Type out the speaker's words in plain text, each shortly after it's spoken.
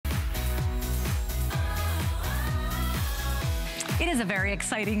It is a very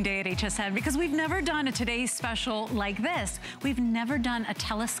exciting day at HSN because we've never done a today's special like this. We've never done a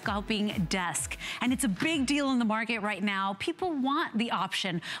telescoping desk, and it's a big deal in the market right now. People want the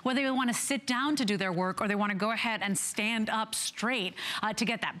option, whether they want to sit down to do their work or they want to go ahead and stand up straight to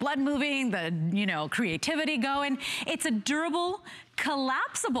get that blood moving, the creativity going. It's a durable,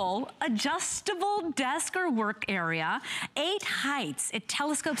 collapsible, adjustable desk or work area, 8 heights. It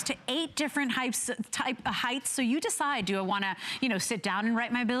telescopes to 8 different heights. So you decide, do I want to, sit down and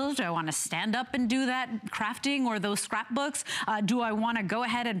write my bills? Do I want to stand up and do that crafting or those scrapbooks? Do I want to go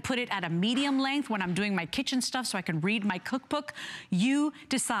ahead and put it at a medium length when I'm doing my kitchen stuff so I can read my cookbook? You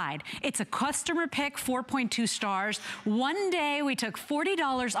decide. It's a customer pick, 4.2 stars. One day we took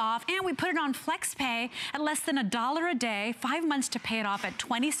 $40 off and we put it on FlexPay at less than $1 a day, 5 months to pay it off at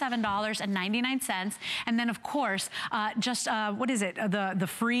 $27.99. And then of course, what is it? The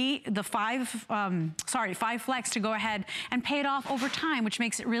 5 flex to go ahead and pay it off over time, which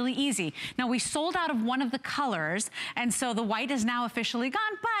makes it really easy. Now we sold out of one of the colors, and so the white is now officially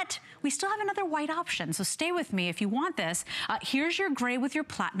gone, but we still have another white option. So stay with me if you want this. Here's your gray with your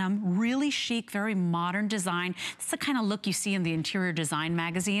platinum, really chic, very modern design. This is the kind of look you see in the interior design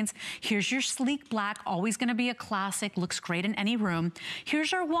magazines. Here's your sleek black, always gonna be a classic, looks great in any room.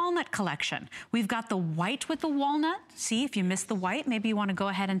 Here's our walnut collection. We've got the white with the walnut. See, if you missed the white, maybe you wanna go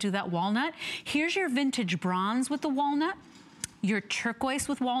ahead and do that walnut. Here's your vintage bronze with the walnut, your turquoise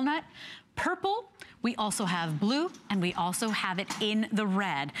with walnut, purple. We also have blue, and we also have it in the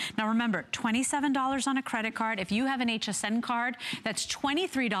red. Now remember, $27 on a credit card. If you have an HSN card, that's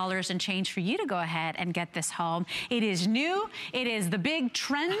 $23 and change for you to go ahead and get this home. It is new. It is the big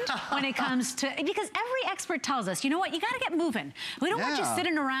trend when it comes to, because every expert tells us, you know what, you gotta get moving. We don't want you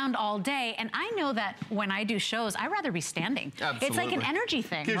sitting around all day, and I know that when I do shows, I'd rather be standing. Absolutely. It's like an energy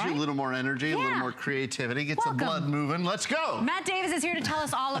thing, Gives you a little more energy, a little more creativity, gets the blood moving. Let's go. Matt Davis is here to tell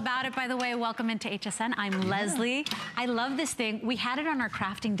us all about it, by the way. Welcome into HSN. I'm Leslie. I love this thing. We had it on our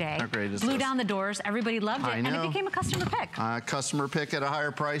crafting day. How great is Blew this? down the doors. Everybody loved it. And it became a customer pick. Customer pick at a higher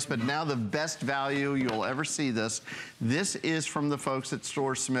price, but now the best value you'll ever see this. This is from the folks at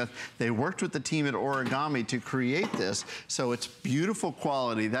StoreSmith. They worked with the team at Origami to create this, so it's beautiful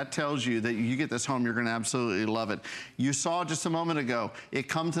quality. That tells you that you get this home, you're gonna absolutely love it. You saw just a moment ago, it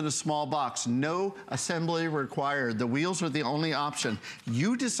comes in a small box. No assembly required. The wheels are the only option.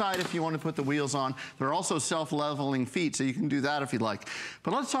 You decide if you want to put the wheels on. They're also self-leveling feet, so you can do that if you'd like.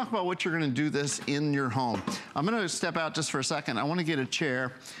 But let's talk about what you're gonna do this in your home. I'm gonna step out just for a second. I wanna get a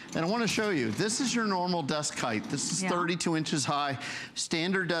chair, and I wanna show you. This is your normal desk height. This is 32 inches high,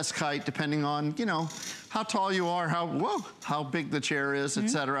 standard desk height, depending on, how tall you are, how big the chair is,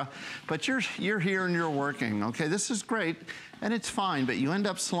 etc. But you're here and you're working, okay? This is great, and it's fine, but you end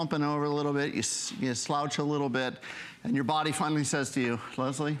up slumping over a little bit, you slouch a little bit, and your body finally says to you,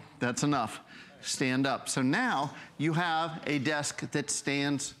 Leslie, that's enough. Stand up. So now you have a desk that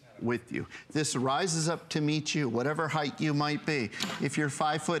stands with you. This rises up to meet you, whatever height you might be. If you're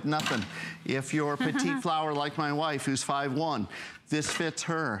 5 foot nothing, if you're a petite flower like my wife who's 5'1", this fits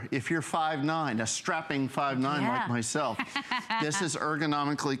her. If you're 5'9", a strapping 5'9" like myself, this is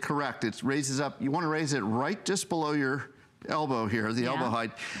ergonomically correct. It raises up, you want to raise it right just below your elbow here, the elbow height,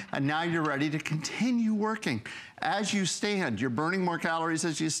 and now you're ready to continue working. As you stand, you're burning more calories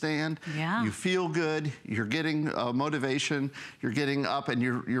as you stand. You feel good, you're getting motivation, you're getting up and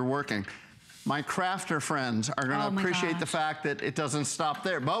you're working. My crafter friends are gonna appreciate the fact that it doesn't stop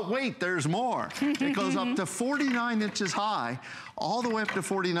there. But wait, there's more. It goes up to 49 inches high, all the way up to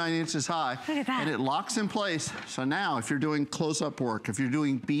 49 inches high. Look at that. And it locks in place. So now if you're doing close-up work, if you're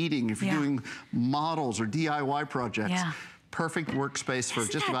doing beading, if you're doing models or DIY projects, perfect workspace for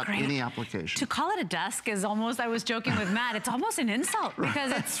just about any application. To call it a desk is almost, I was joking with Matt, it's almost an insult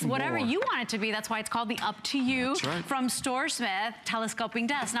because it's whatever you want it to be. That's why it's called the Up2U from StoreSmith telescoping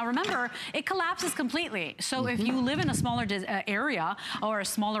desk. Now remember, it collapses completely. So if you live in a smaller area or a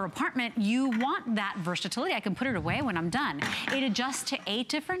smaller apartment, you want that versatility. I can put it away when I'm done. It adjusts to 8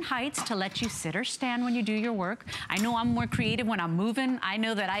 different heights to let you sit or stand when you do your work. I know I'm more creative when I'm moving. I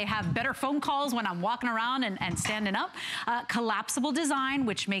know that I have better phone calls when I'm walking around and standing up. Collapsible design,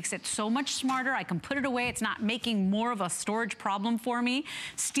 which makes it so much smarter. I can put it away. It's not making more of a storage problem for me.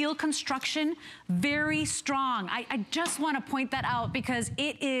 Steel construction, very strong. I just want to point that out because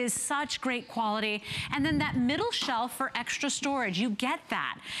it is such great quality. And then that middle shelf for extra storage, you get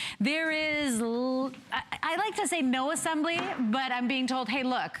that. There is, I like to say no assembly, but I'm being told, hey,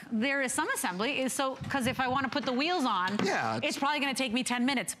 look, there is some assembly, because if I want to put the wheels on, it's probably going to take me 10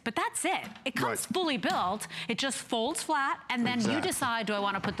 minutes, but that's it. It comes fully built. It just folds flat. flat, and then you decide, do I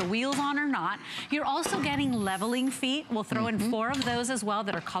want to put the wheels on or not? You're also getting leveling feet. We'll throw in 4 of those as well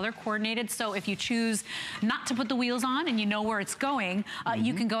that are color coordinated. So if you choose not to put the wheels on and you know where it's going,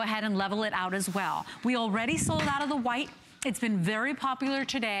 you can go ahead and level it out as well. We already sold out of the white. It's been very popular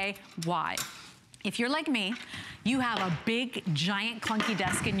today. Why? If you're like me, you have a big, giant, clunky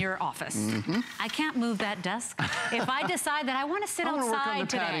desk in your office. I can't move that desk. If I decide that I want to sit outside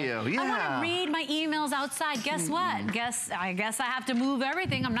today, I want to read my emails outside, guess what? I guess I have to move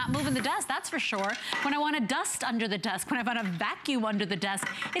everything. I'm not moving the desk, that's for sure. When I want to dust under the desk, when I want to vacuum under the desk,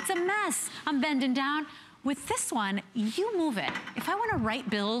 it's a mess. I'm bending down. With this one, you move it. If I want to write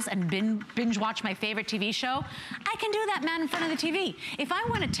bills and binge watch my favorite TV show, I can do that, man, in front of the TV. If I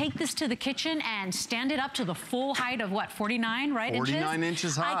want to take this to the kitchen and stand it up to the full height of what, 49, right? 49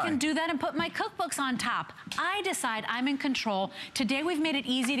 inches high. I can do that and put my cookbooks on top. I decide I'm in control. Today we've made it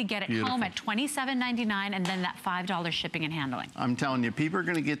easy to get it home at $27.99 and then that $5 shipping and handling. I'm telling you, people are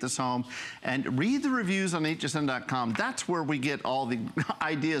going to get this home, and read the reviews on hsn.com. That's where we get all the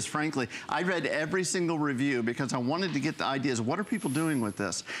ideas, frankly. I read every single review because I wanted to get the ideas. What are people doing with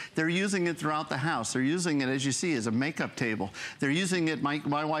this? They're using it throughout the house. They're using it, as you see, as a makeup table. They're using it,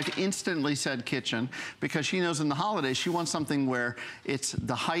 my wife instantly said kitchen, because she knows in the holidays she wants something where it's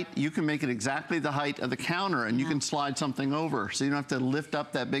the height, you can make it exactly the height of the counter and you can slide something over so you don't have to lift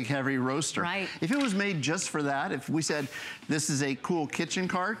up that big heavy roaster. Right. If it was made just for that, if we said this is a cool kitchen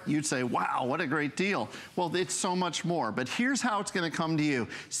cart, you'd say, wow, what a great deal. Well, it's so much more, but here's how it's gonna come to you.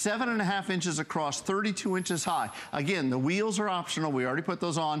 7.5 inches across, 32 inches high. Again, the wheels are optional. We already put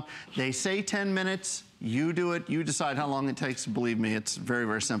those on. They say 10 minutes. You do it. You decide how long it takes. Believe me, it's very,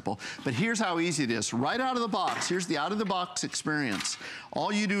 very simple. But here's how easy it is. Right out of the box. Here's the out-of-the-box experience.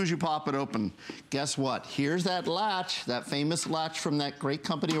 All you do is you pop it open. Guess what? Here's that latch, that famous latch from that great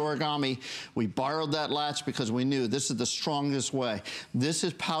company Origami. We borrowed that latch because we knew this is the strongest way. This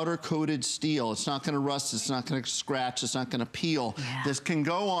is powder-coated steel. It's not going to rust. It's not going to scratch. It's not going to peel. This can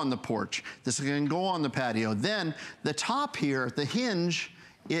go on the porch. This can go on the patio. Then the top here, the hinge,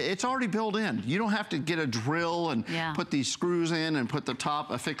 it's already built in. You don't have to get a drill and put these screws in and put the top,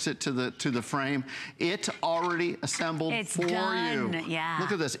 affix it to the frame. It's already assembled for you.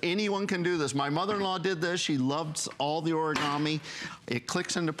 Look at this. Anyone can do this. My mother-in-law did this. She loved all the origami. It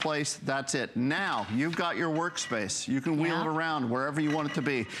clicks into place. That's it. Now you've got your workspace. You can wheel it around wherever you want it to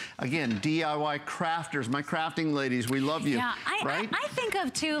be. Again, DIY crafters, my crafting ladies, we love you. Right? I think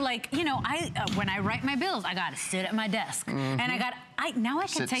of too, like, you know, when I write my bills, I got to sit at my desk, and now I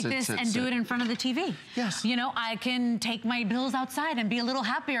can take this and do it in front of the TV. Yes. You know, I can take my bills outside and be a little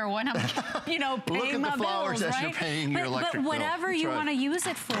happier when I'm, you know, paying my bills, right? You're paying your electric bill. But whatever you want to use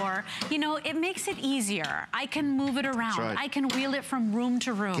it for, you know, it makes it easier. I can move it around. I can wheel it from room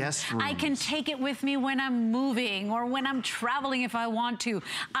to room. I can take it with me when I'm moving or when I'm traveling if I want to.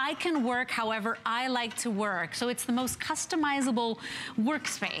 I can work however I like to work. So it's the most customizable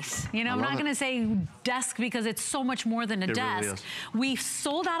workspace. You know, I'm not going to say desk because it's so much more than a desk. Really is. We've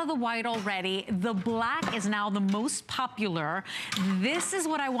sold out of the white already. The black is now the most popular. This is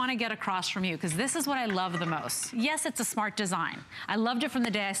what I want to get across from you because this is what I love the most. Yes, it's a smart design. I loved it from the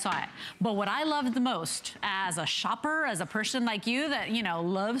day I saw it. But what I loved the most as a shopper, as a person like you that, you know,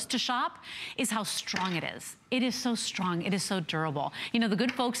 loves to shop, is how strong it is. It is so strong. It is so durable. You know, the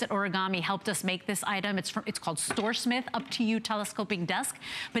good folks at Origami helped us make this item. It's called StoreSmith Up2U telescoping desk,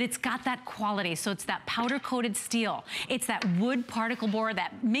 but it's got that quality. So it's that powder-coated steel. It's that wood particle board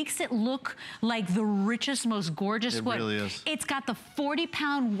that makes it look like the richest, most gorgeous wood. It really is. It's got the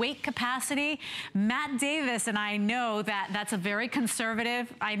 40-pound weight capacity. Matt Davis and I know that that's a very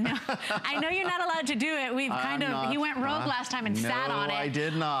conservative. I know you're not allowed to do it. We've he went rogue last time and sat on it. No, I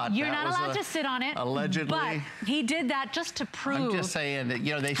did not. You're not allowed to sit on it. Allegedly. But he did that just to prove. I'm just saying that,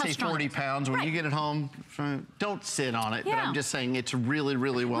 you know, they say 40 pounds. When you get it home, don't sit on it. But I'm just saying it's really,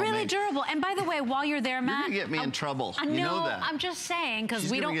 really well made. Really durable. And by the way, while you're there, Matt. You're going to get me in trouble. You know that. I'm just saying because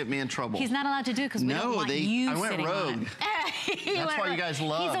we don't. She's going to get me in trouble. He's not allowed to do it because we don't want you sitting on it. That's why you guys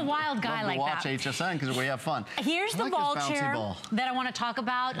love. He's a wild guy like that. Watch HSN because we have fun. Here's the ball chair that I want to talk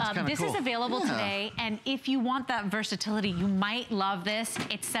about. This is available today, and if you want that versatility, you might love this.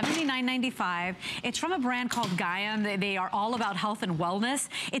 It's $79.95. It's from a brand called Gaia. They are all about health and wellness.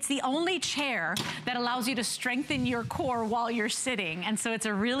 It's the only chair that allows you to strengthen your core while you're sitting, and so it's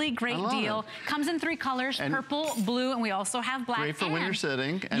a really great deal. Comes in 3 colors: purple, blue, and we also have black. Great for when you're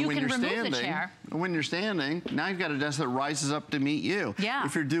sitting, and when you're standing. when you're standing, now you've got a desk that rises up to meet you. Yeah.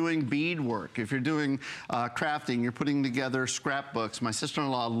 If you're doing beadwork, if you're doing crafting, you're putting together scrapbooks. My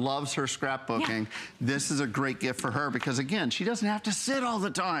sister-in-law loves her scrapbooking. Yeah. This is a great gift for her because, again, she doesn't have to sit all the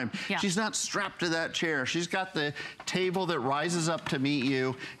time. Yeah. She's not strapped to that chair. She's got the table that rises up to meet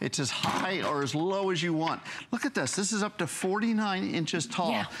you. It's as high or as low as you want. Look at this. This is up to 49 inches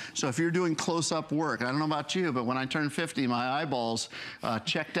tall. Yeah. So if you're doing close-up work, I don't know about you, but when I turned 50, my eyeballs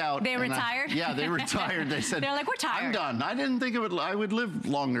checked out. They retired? Yeah, they retired. They said, they're like, we're tired. I'm done. I didn't think I would live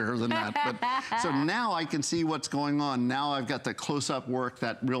longer than that. But, so now I can see what's going on. Now I've got the close-up work,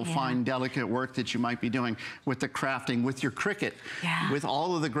 that real fine, delicate work that you might be doing with the crafting, with your Cricut, with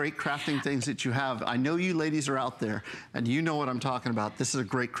all of the great crafting things that you have. I know you ladies are out there, and you know what I'm talking about. This is a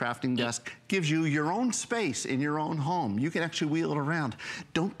great crafting desk. Gives you your own space in your own home. You can actually wheel it around.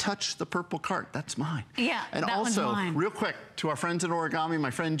 Don't touch the purple cart. That's mine. Yeah, and that also, one's mine. real quick, to our friends at Origami,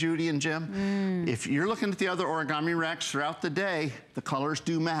 my friend Judy and Jim, if you're looking at the other origami racks throughout the day, the colors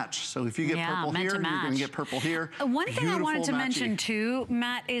do match. So if you get purple here, you're going to get purple here. One thing I wanted to mention too,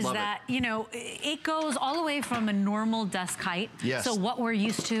 Matt, is that, you know, it goes all the way from a normal desk height. Yes. So what we're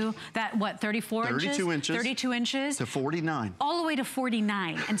used to, that what, 34 inches? 32 inches. 32 inches. To 49. All the way to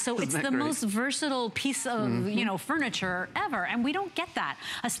 49. And so it's the most versatile piece of, you know, furniture ever. And we don't get that.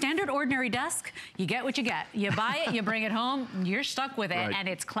 A standard ordinary desk, you get what you get. You buy it, you bring it home, you're stuck with it, and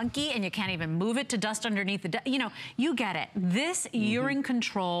it's clunky and you can't even move it to dust underneath the desk. You know, you get it. This, you're in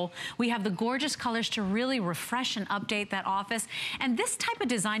control. We have the gorgeous colors to really refresh and update that office. And this type of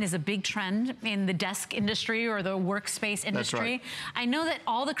design is a big trend in the desk industry or the workspace industry. Right. I know that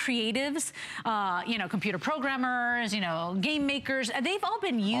all the creatives, you know, computer programmers, you know, game makers, they've all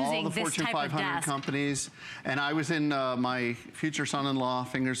been using this type of desk. All the Fortune 500 companies. And I was in my future son-in-law,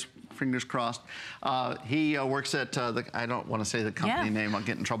 fingers crossed. He works at, I don't want to say the company name, I'll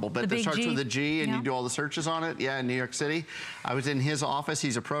get in trouble, but it starts with a G and you do all the searches on it. Yeah, in New York City. I was in his office.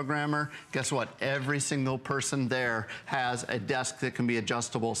 He's a programmer. Guess what? Every single person there has a desk that can be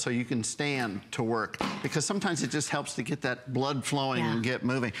adjustable so you can stand to work, because sometimes it just helps to get that blood flowing and get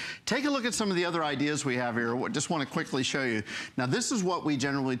moving. Take a look at some of the other ideas we have here. Just want to quickly show you. Now, this is what we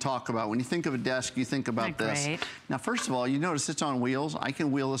generally talk about. When you think of a desk, you think about this. Now, first of all, you notice it's on wheels. I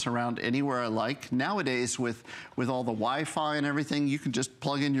can wheel this around anywhere I like. Nowadays, with all the Wi-Fi and everything, you can just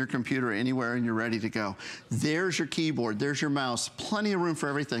plug in your computer anywhere and you're ready to go. There's your keyboard, there's your mouse, plenty of room for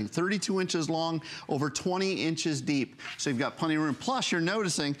everything. 32 inches long, over 20 inches deep. So you've got plenty of room. Plus, you're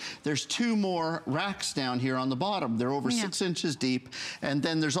noticing there's two more racks down here on the bottom. They're over 6 inches deep. And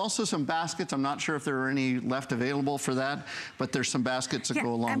then there's also some baskets. I'm not sure if there are any left available for that, but there's some baskets that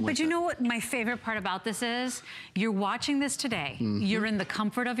go along with it. But you know what my favorite part about this is? You're watching this today. You're in the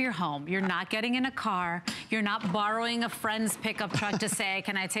comfort of your home. You're not getting in a car. You're not borrowing a friend's pickup truck to say,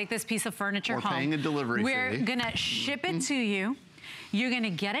 can I take this piece of furniture home? Or paying a delivery fee. We're gonna ship it to you. You're gonna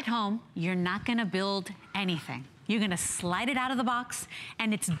get it home. You're not gonna build anything. You're gonna slide it out of the box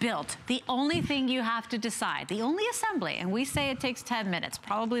and it's built. The only thing you have to decide, the only assembly, and we say it takes 10 minutes,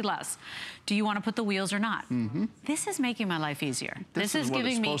 probably less. Do you wanna put the wheels or not? This is making my life easier. This is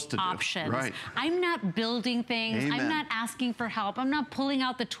giving me options. I'm not building things. I'm not asking for help. I'm not pulling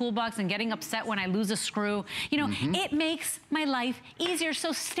out the toolbox and getting upset when I lose a screw. You know, it makes my life easier.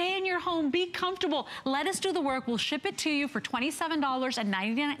 So stay in your home, be comfortable. Let us do the work. We'll ship it to you for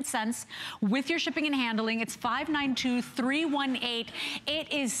 $27.99 with your shipping and handling. It's $592-318.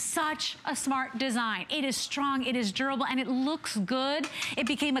 It is such a smart design. It is strong, it is durable, and it looks good. It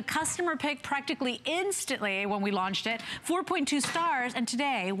became a customer pick practically instantly when we launched it. 4.2 stars, and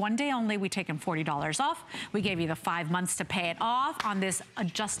today, one day only, we taken $40 off. We gave you the 5 months to pay it off on this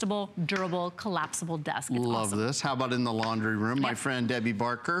adjustable, durable, collapsible desk. It's Love this. How about in the laundry room? My friend Debbie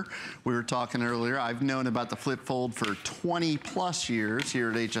Barker, we were talking earlier, I've known about the flip fold for 20 plus years here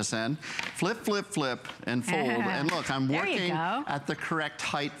at HSN. Flip, flip, flip, and fold. And look, I'm working at the correct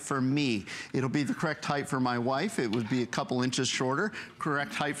height for me. It'll be the correct height for my wife. It would be a couple inches shorter.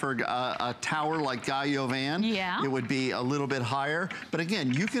 Correct height for a tower like Guy Yovan. It would be a little bit higher. But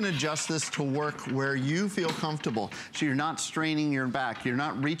again, you can adjust this to work where you feel comfortable. So you're not straining your back. You're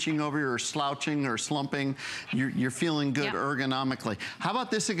not reaching over or slouching or slumping. You're feeling good ergonomically. How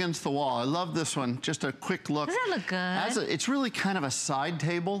about this against the wall? I love this one. Just a quick look. Does that look good? It's really kind of a side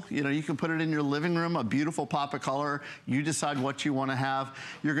table. You know, you can put it in your living room, a beautiful pop of color. You decide what you want to have.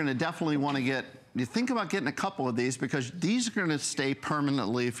 You're going to definitely want to get, you think about getting a couple of these because these are going to stay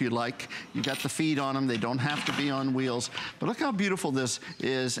permanently if you like. You got the feet on them. They don't have to be on wheels. But look how beautiful this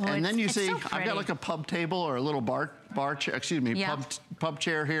is. And then you see, I've got like a pub table or a little bar bar chair, excuse me, pub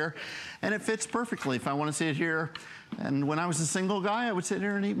chair here, and it fits perfectly. If I want to sit here, and when I was a single guy, I would sit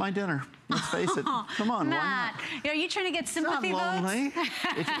here and eat my dinner. Let's face it. Come on, Matt, why not? Are you trying to get sympathy votes? It's not lonely. votes?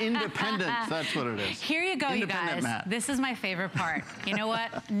 It's independence. That's what it is. Here you go, you guys. Matt. This is my favorite part. You know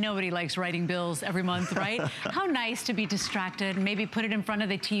what? Nobody likes writing bills every month, right? How nice to be distracted. Maybe put it in front of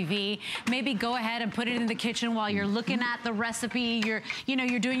the TV. Maybe go ahead and put it in the kitchen while you're looking at the recipe.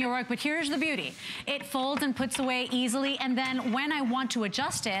 You're doing your work. But here's the beauty. It folds and puts away easily. And then when I want to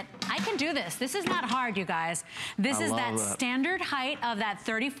adjust it, I can do this. This is not hard, you guys. This is that standard height of that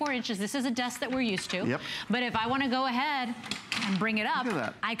 34 inches. This is a desk that we're used to. Yep. But if I want to go ahead and bring it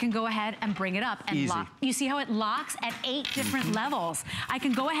up, I can go ahead and bring it up and lock. You see how it locks at 8 different levels. I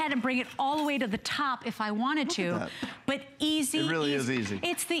can go ahead and bring it all the way to the top if I wanted to. But easy. It really is easy.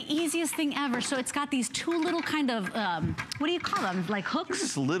 It's the easiest thing ever. So it's got these 2 little kind of, what do you call them? Like hooks?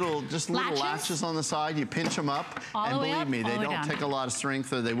 Just little latches on the side. You pinch them up. And believe me, they don't take a lot of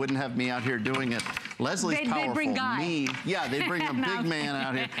strength, or they wouldn't have me out here doing it. Leslie's powerful. They'd bring Guy. Yeah, they bring a big man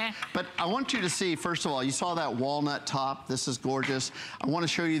out here. But I want you to see, first of all, you saw that walnut top. This is gorgeous. I want to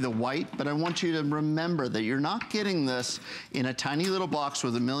show you the white, but I want you to remember that you're not getting this in a tiny little box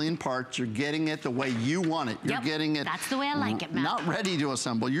with a million parts. You're getting it the way you want it. You're getting it. That's the way I like it, Matt. Not ready to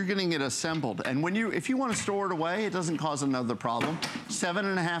assemble. You're getting it assembled. And if you want to store it away, it doesn't cause another problem.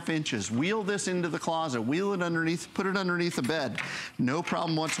 7.5 inches. Wheel this into the closet. Wheel it underneath. Put it underneath the bed. No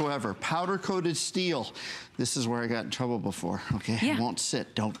problem whatsoever. Powder-coated steel. This is where I got in trouble before. Okay, won't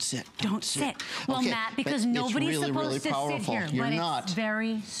sit. Don't sit. Don't sit. Well, Matt, because nobody's supposed to sit here, but it's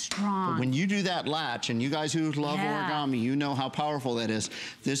very strong. But when you do that latch, and you guys who love origami, you know how powerful that is.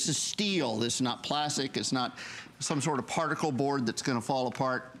 This is steel. This is not plastic. It's not some sort of particle board that's going to fall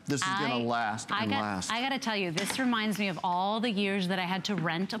apart. This is going to last and last. I got to tell you, this reminds me of all the years that I had to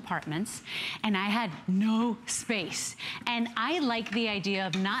rent apartments, and I had no space. And I like the idea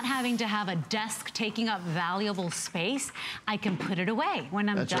of not having to have a desk taking up valuable space. I can put it away when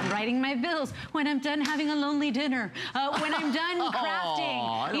I'm done writing my bills, when I'm done having a lonely dinner, when I'm done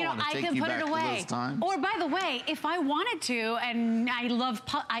crafting. I can put it away. Or by the way, if I wanted to, and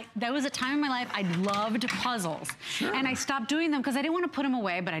there was a time in my life I loved puzzles. Sure. And I stopped doing them because I didn't want to put them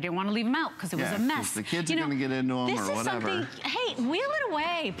away, but I didn't want to leave them out because it was a mess. The kids are going to get into them or whatever. Hey, wheel it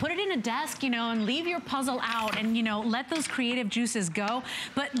away. Put it in a desk, and leave your puzzle out and, let those creative juices go.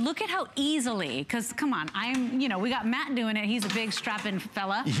 But look at how easily, because come on, we got Matt doing it. He's a big strapping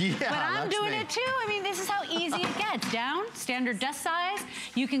fella. Yeah, but I'm doing it too. I mean, this is how easy it gets. Down, standard desk size.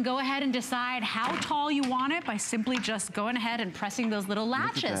 You can go ahead and decide how tall you want it by simply just going ahead and pressing those little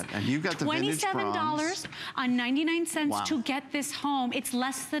latches. And you've got the vintage bronze. $27 on 99 cents to get this home. It's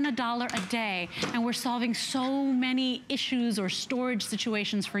less than $1 a day, and we're solving so many issues or storage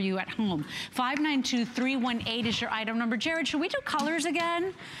situations for you at home. 592318 is your item number. Jared, should we do colors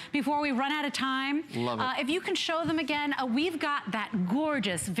again before we run out of time? Love it. If you can show them again, we've got that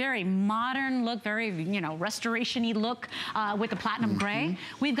gorgeous, very modern look, very, restoration-y look with the platinum gray.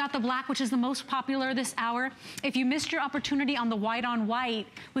 We've got the black, which is the most popular this hour. If you missed your opportunity on the white on white,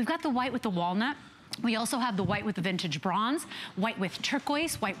 we've got the white with the walnut. We also have the white with the vintage bronze, white with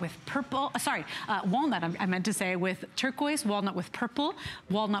turquoise, white with purple, walnut, I meant to say, with turquoise, walnut with purple,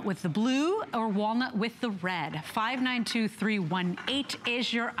 walnut with the blue, or walnut with the red. 592318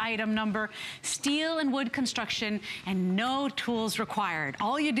 is your item number. Steel and wood construction, and no tools required.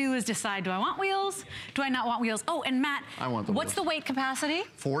 All you do is decide, do I want wheels? Do I not want wheels? Oh, and Matt, what's the weight capacity?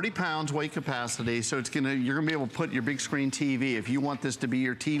 40 pounds weight capacity, so you're gonna be able to put your big screen TV. If you want this to be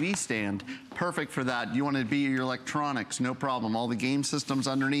your TV stand, perfect for that. You want it to be your electronics, no problem. All the game systems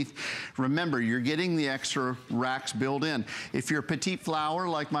underneath. Remember, you're getting the extra racks built in. If you're a petite flower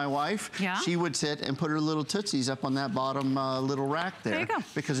like my wife, she would sit and put her little tootsies up on that bottom little rack there. There you go.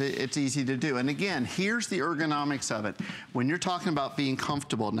 Because it's easy to do. And again, here's the ergonomics of it. When you're talking about being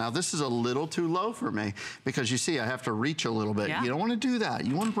comfortable, now this is a little too low for me because you see I have to reach a little bit. You don't want to do that.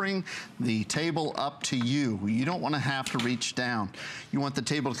 You want to bring the table up to you. You don't want to have to reach down. You want the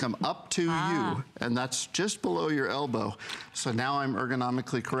table to come up to you, and that's just below your elbow. So now I'm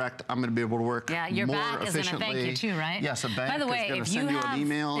ergonomically correct. I'm going to be able to work your more back efficiently. is going to thank you too, right? Yes, a bank By the way, is going to send you an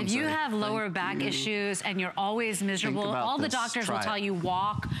email. If you have lower back issues and you're always miserable, all the doctors will tell you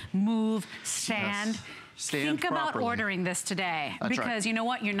walk, move, stand. Think about ordering this today because you know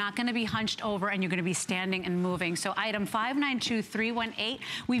what? You're not going to be hunched over and you're going to be standing and moving. So item 592318,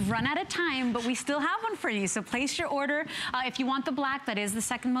 we've run out of time, but we still have one for you. So place your order. If you want the black, that is the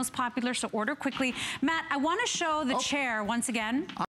second most popular, so order quickly. Matt, I want to show the chair once again.